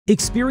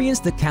Experience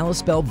the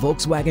Kalispell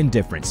Volkswagen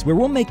difference, where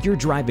we'll make your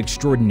drive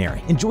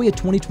extraordinary. Enjoy a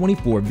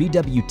 2024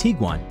 VW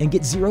Tiguan and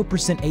get 0%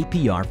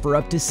 APR for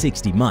up to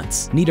 60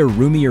 months. Need a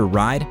roomier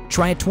ride?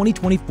 Try a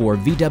 2024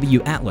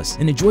 VW Atlas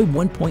and enjoy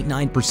 1.9%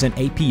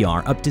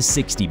 APR up to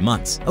 60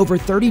 months. Over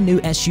 30 new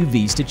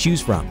SUVs to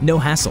choose from. No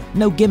hassle,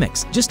 no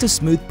gimmicks, just a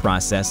smooth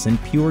process and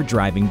pure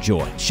driving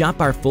joy. Shop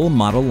our full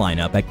model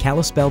lineup at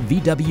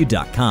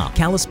KalispellVW.com.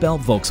 Kalispell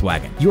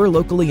Volkswagen, your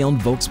locally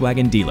owned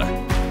Volkswagen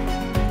dealer.